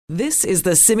This is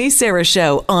the Simi Sara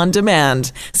Show on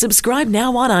demand. Subscribe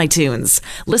now on iTunes.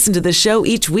 Listen to the show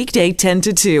each weekday 10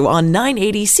 to 2 on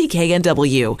 980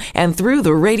 CKNW and through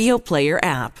the Radio Player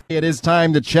app. It is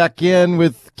time to check in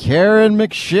with Karen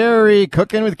McSherry,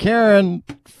 Cooking with Karen,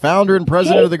 founder and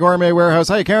president of the Gourmet Warehouse.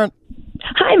 Hi, Karen.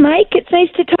 Hi, Mike. It's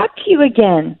nice to talk to you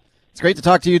again. It's great to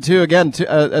talk to you, too, again,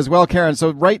 as well, Karen.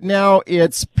 So right now,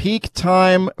 it's peak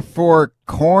time for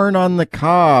corn on the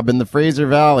cob in the Fraser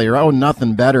Valley. Or,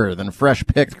 nothing better than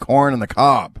fresh-picked corn on the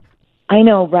cob. I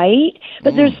know, right?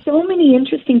 But there's so many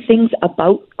interesting things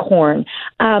about corn.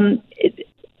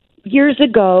 Years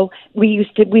ago,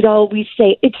 we'd always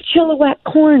say, it's Chilliwack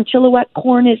corn. Chilliwack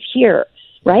corn is here.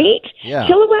 Right? Yeah.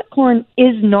 Chilliwack corn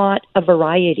is not a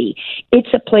variety.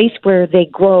 It's a place where they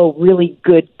grow really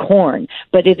good corn,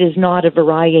 but it is not a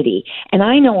variety. And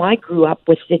I know I grew up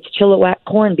with its Chilliwack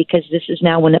corn because this is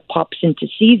now when it pops into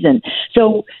season.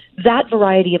 So that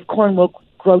variety of corn will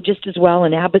grow just as well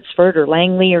in Abbotsford or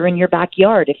Langley or in your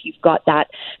backyard if you've got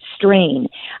that strain.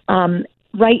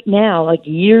 Right now, like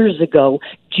years ago,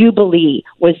 Jubilee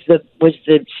was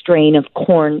the strain of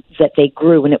corn that they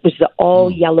grew, and it was the all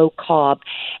yellow cob,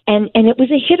 and it was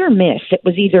a hit or miss. It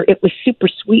was either it was super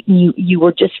sweet and you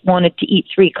were just wanted to eat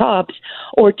 3 cobs,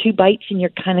 or 2 bites and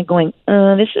you're kind of going,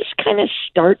 this is kind of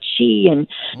starchy and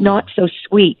not so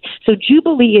sweet. So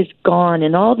Jubilee is gone,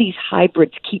 and all these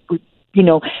hybrids keep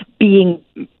being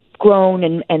grown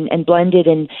and blended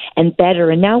and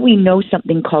better. And now we know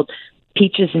something called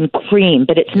peaches and cream,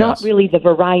 but it's not really the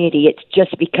variety. It's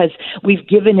just because we've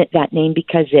given it that name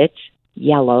because it's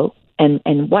yellow and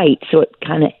white, so it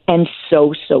kind of and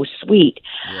so sweet.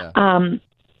 Yeah.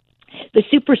 The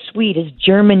super sweet is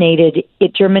germinated.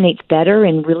 It germinates better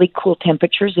in really cool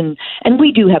temperatures, and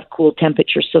we do have cool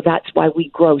temperatures, so that's why we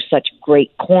grow such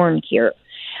great corn here.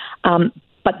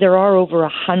 But there are over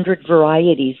 100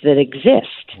 varieties that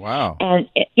exist. Wow. And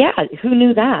who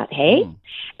knew that, hey?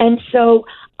 And so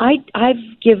I've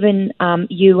given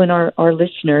you and our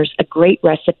listeners a great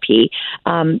recipe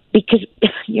because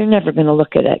you're never going to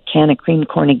look at a can of cream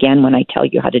corn again when I tell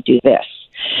you how to do this.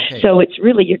 Okay. So it's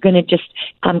really, you're going to just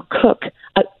cook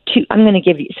I'm going to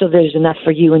give you, so there's enough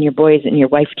for you and your boys and your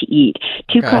wife to eat,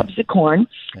 2 cobs of corn,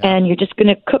 and you're just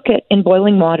going to cook it in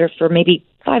boiling water for maybe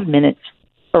 5 minutes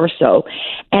or so,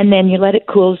 and then you let it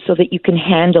cool so that you can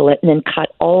handle it, and then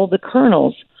cut all the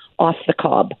kernels off the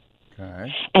cob.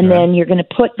 And then you're going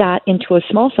to put that into a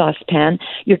small saucepan.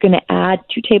 You're going to add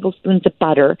 2 tablespoons of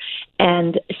butter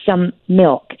and some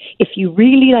milk. If you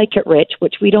really like it rich,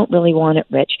 which we don't really want it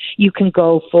rich, you can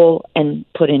go full and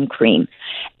put in cream.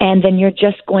 And then you're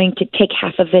just going to take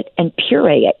half of it and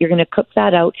puree it. You're going to cook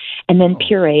that out and then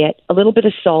puree it, a little bit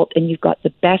of salt, and you've got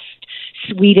the best,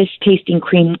 sweetest tasting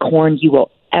cream corn you will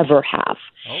ever have.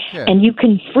 Okay. And you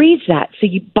can freeze that. So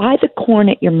you buy the corn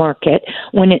at your market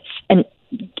when it's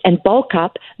and bulk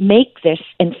up, make this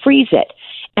and freeze it.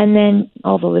 And then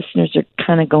all the listeners are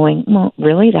kind of going, well,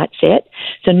 really, that's it?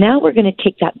 So now we're going to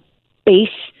take that base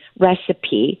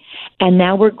recipe, and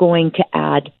now we're going to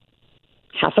add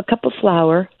half a cup of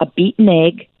flour, a beaten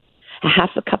egg, a half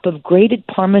a cup of grated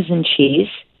Parmesan cheese,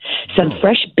 some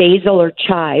fresh basil or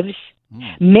chives,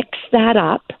 mix that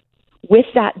up with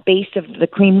that base of the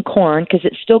cream corn, because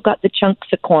it's still got the chunks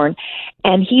of corn,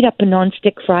 and heat up a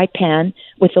nonstick fry pan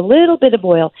with a little bit of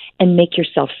oil and make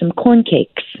yourself some corn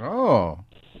cakes. Oh.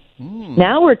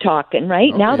 Now we're talking,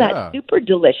 right? Now that's super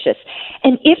delicious.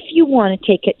 And if you want to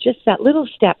take it just that little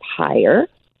step higher,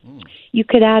 you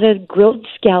could add a grilled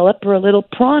scallop or a little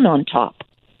prawn on top.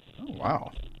 Oh,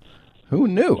 wow. Who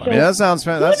knew? I mean, that sounds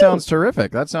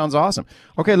terrific. That sounds awesome.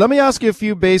 Okay, let me ask you a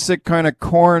few basic kind of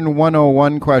corn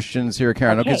 101 questions here,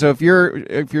 Karen. Okay, so if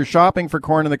you're shopping for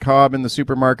corn on the cob in the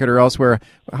supermarket or elsewhere,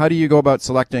 how do you go about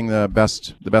selecting the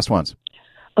best ones?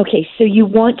 Okay, so you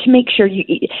want to make sure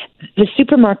the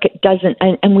supermarket doesn't,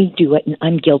 and we do it, and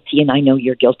I'm guilty, and I know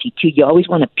you're guilty too. You always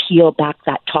want to peel back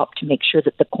that top to make sure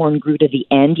that the corn grew to the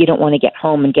end. You don't want to get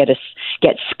home and get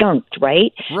skunked,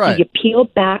 right? Right. So you peel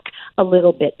back a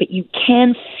little bit, but you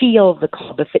can feel the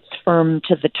cob if it's firm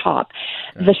to the top.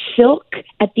 Okay. The silk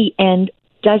at the end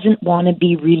doesn't want to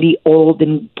be really old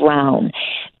and brown.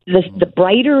 The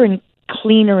brighter and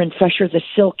cleaner and fresher the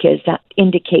silk is, that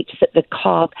indicates that the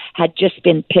cob had just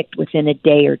been picked within a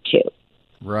day or 2.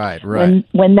 Right.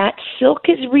 When that silk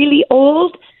is really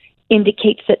old,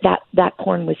 indicates that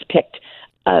corn was picked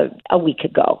a week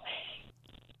ago.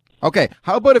 Okay,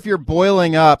 how about if you're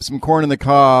boiling up some corn on the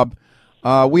cob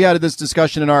We had this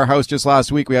discussion in our house just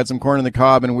last week. We had some corn on the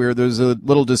cob, and there was a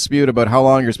little dispute about how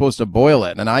long you're supposed to boil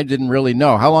it, and I didn't really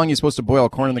know. How long are you supposed to boil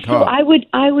corn on the cob? So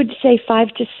I would say 5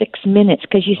 to 6 minutes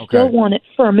because you still want it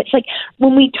firm. It's like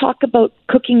when we talk about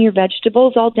cooking your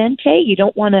vegetables al dente, you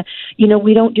don't want to,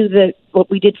 we don't do what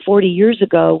we did 40 years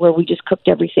ago where we just cooked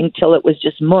everything till it was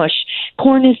just mush.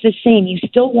 Corn is the same. You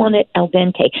still want it al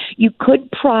dente. You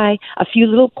could pry a few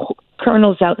little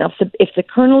kernels out. Now, if the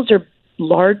kernels are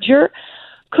larger,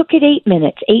 cook it 8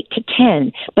 minutes, 8 to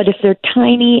 10. But if they're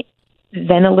tiny,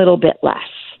 then a little bit less.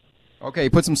 Okay,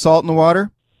 put some salt in the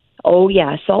water? Oh,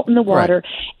 yeah, salt in the water.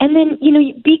 Right. And then,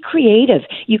 be creative.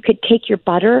 You could take your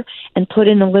butter and put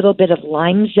in a little bit of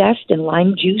lime zest and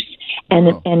lime juice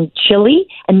and chili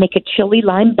and make a chili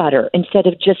lime butter instead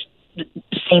of just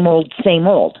same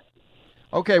old.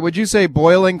 Okay, would you say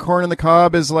boiling corn on the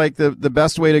cob is like the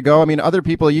best way to go? I mean, other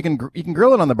people, you can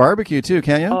grill it on the barbecue too,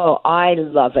 can't you? Oh, I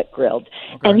love it grilled.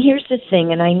 Okay. And here's the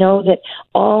thing, and I know that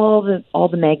all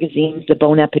the magazines, the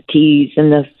Bon Appetits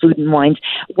and the Food and Wines,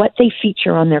 what they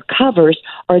feature on their covers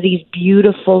are these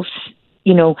beautiful,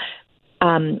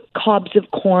 cobs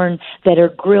of corn that are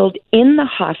grilled in the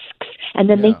husks, and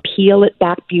then they peel it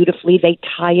back beautifully. They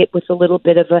tie it with a little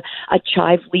bit of a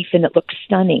chive leaf, and it looks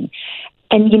stunning.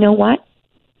 And you know what?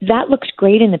 That looks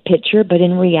great in the picture, but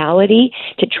in reality,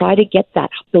 to try to get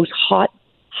those hot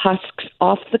husks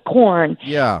off the corn,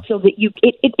 so that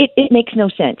it makes no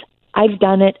sense. I've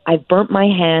done it. I've burnt my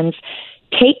hands.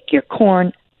 Take your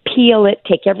corn, peel it,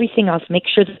 take everything off, make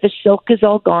sure that the silk is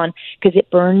all gone because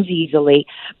it burns easily.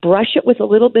 Brush it with a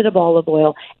little bit of olive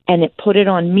oil and put it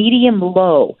on medium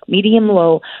low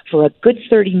for a good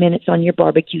 30 minutes on your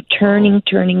barbecue, turning.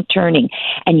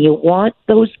 And you want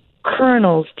those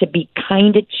kernels to be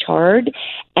kind of charred,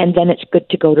 and then it's good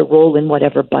to go to roll in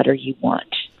whatever butter you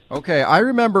want. Okay, I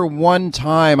remember one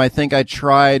time I think I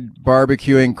tried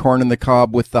barbecuing corn on the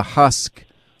cob with the husk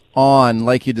on,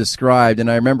 like you described,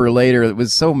 and I remember later it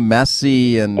was so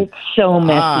messy and it's so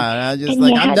messy.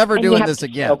 I'm never doing this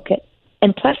again.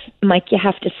 And plus, Mike, you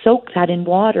have to soak that in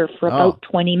water for about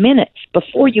 20 minutes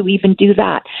before you even do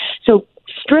that. So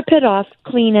strip it off,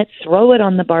 clean it, throw it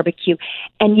on the barbecue,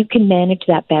 and you can manage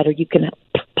that better. You can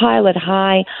pile it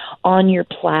high on your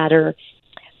platter,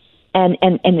 and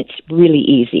it's really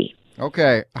easy.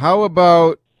 Okay. How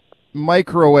about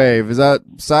microwave? Is that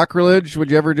sacrilege? Would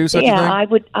you ever do such a thing? Yeah,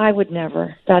 I would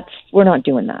never. We're not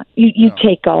doing that. You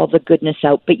take all the goodness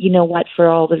out, but you know what? For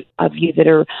all of you that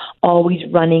are always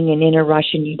running and in a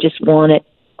rush and you just want it,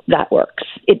 that works.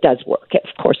 It does work.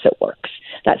 Of course it works.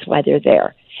 That's why they're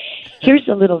there. Here's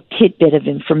a little tidbit of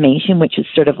information, which is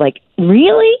sort of like,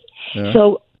 really? Yeah.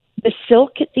 So the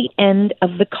silk at the end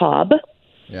of the cob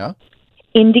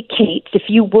indicates, if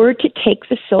you were to take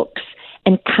the silks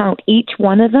and count each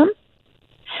one of them,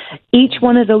 each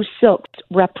one of those silks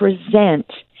represent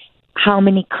how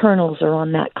many kernels are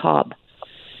on that cob.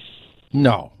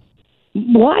 No.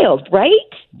 Wild, right?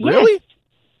 Really?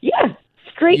 Yeah.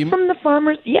 Straight from the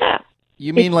farmers. Yeah.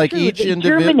 You mean like each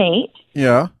individual? Germinate.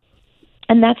 Yeah.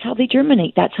 And that's how they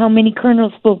germinate. That's how many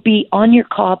kernels will be on your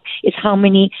cob, is how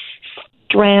many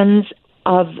strands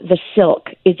of the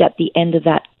silk is at the end of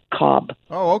that cob.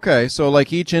 Oh, okay. So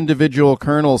like each individual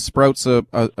kernel sprouts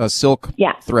a silk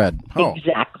thread. Oh.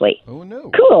 Exactly. Who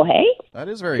knew? Cool, hey? That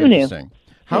is very interesting.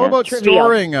 How about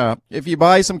storing? If you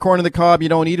buy some corn on the cob, you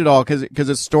don't eat it all because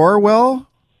it store well?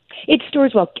 It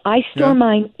stores well. I store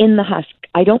mine in the husk.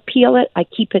 I don't peel it. I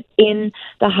keep it in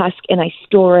the husk, and I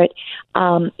store it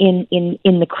in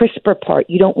the crisper part.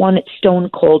 You don't want it stone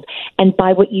cold. And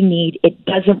buy what you need. It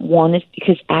doesn't want it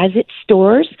because as it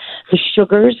stores, the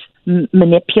sugars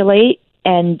manipulate,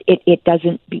 and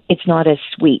it's not as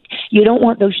sweet. You don't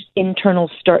want those internal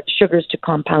sugars to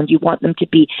compound. You want them to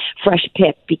be fresh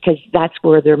picked because that's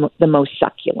where they're the most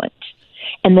succulent.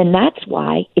 And then that's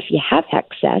why, if you have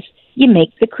excess, you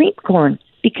make the cream corn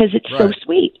because it's so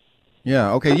sweet.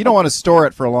 Yeah, okay. You don't want to store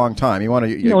it for a long time. You want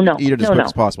to eat it as quick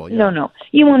as possible. Yeah. No.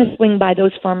 You want to swing by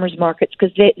those farmers markets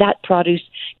because that produce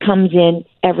comes in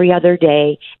every other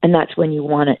day, and that's when you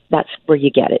want it. That's where you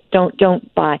get it.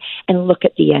 Don't buy. And look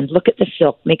at the end. Look at the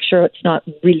silk. Make sure it's not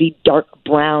really dark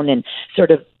brown and sort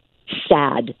of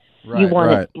sad. You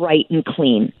want it bright and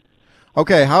clean.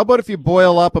 Okay, how about if you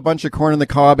boil up a bunch of corn on the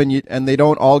cob and they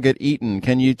don't all get eaten?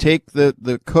 Can you take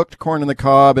the cooked corn on the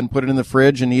cob and put it in the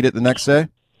fridge and eat it the next day?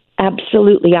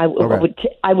 Absolutely. I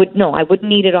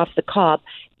wouldn't eat it off the cob.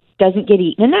 Doesn't get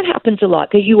eaten. And that happens a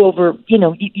lot because you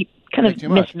kind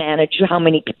of mismanage how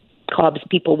many cobs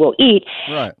people will eat.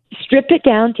 Right. Strip it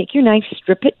down, take your knife,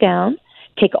 strip it down,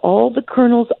 take all the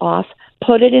kernels off,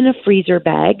 put it in a freezer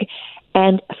bag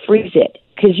and freeze it.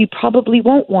 because you probably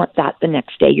won't want that the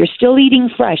next day. You're still eating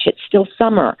fresh. It's still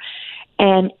summer.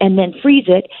 And then freeze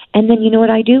it. And then you know what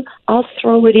I do? I'll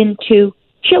throw it into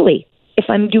chili. If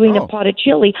I'm doing a pot of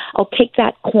chili, I'll take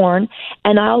that corn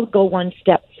and I'll go one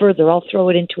step further. I'll throw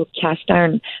it into a cast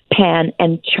iron pan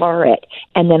and char it,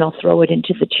 and then I'll throw it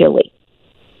into the chili.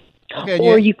 Okay,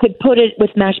 or you could put it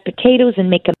with mashed potatoes and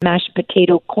make a mashed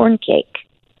potato corn cake.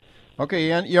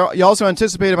 Okay, and you also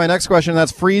anticipated my next question.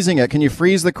 That's freezing it. Can you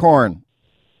freeze the corn?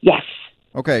 Yes.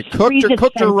 Okay,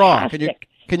 cooked or raw? Can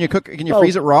you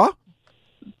freeze it raw?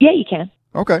 Yeah, you can.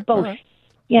 Okay, both. Right.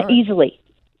 Yeah, easily.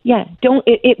 Yeah,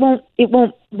 it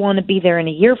won't want to be there in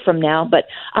a year from now, but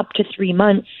up to 3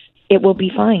 months, it will be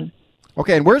fine.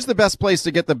 Okay, and where's the best place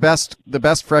to get the best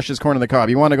freshest corn on the cob?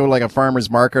 You want to go like a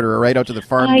farmer's market or right out to the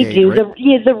farm gate? I do. Right?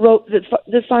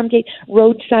 The farm gate,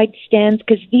 roadside stands,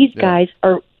 because these guys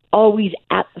are always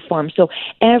at the farm. So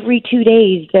every 2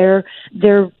 days, their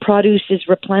produce is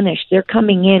replenished. They're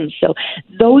coming in. So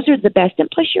those are the best. And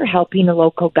plus, you're helping a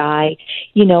local guy,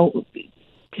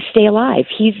 to stay alive.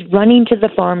 He's running to the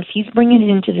farms. He's bringing it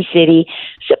into the city.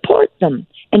 Support them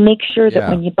and make sure that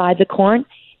when you buy the corn,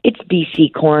 it's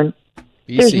BC corn.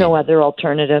 BC. There's no other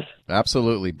alternative.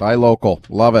 Absolutely. Buy local.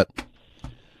 Love it.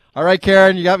 All right,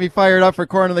 Karen, you got me fired up for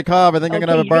corn on the cob. I think I'm going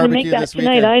to have a barbecue this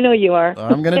weekend. I know you are.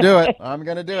 I'm going to do it. I'm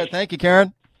going to do it. Thank you,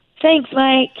 Karen. Thanks,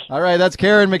 Mike. All right, that's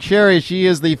Karen McSherry. She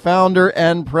is the founder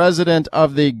and president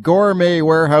of the Gourmet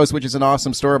Warehouse, which is an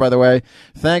awesome store, by the way.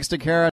 Thanks to Karen.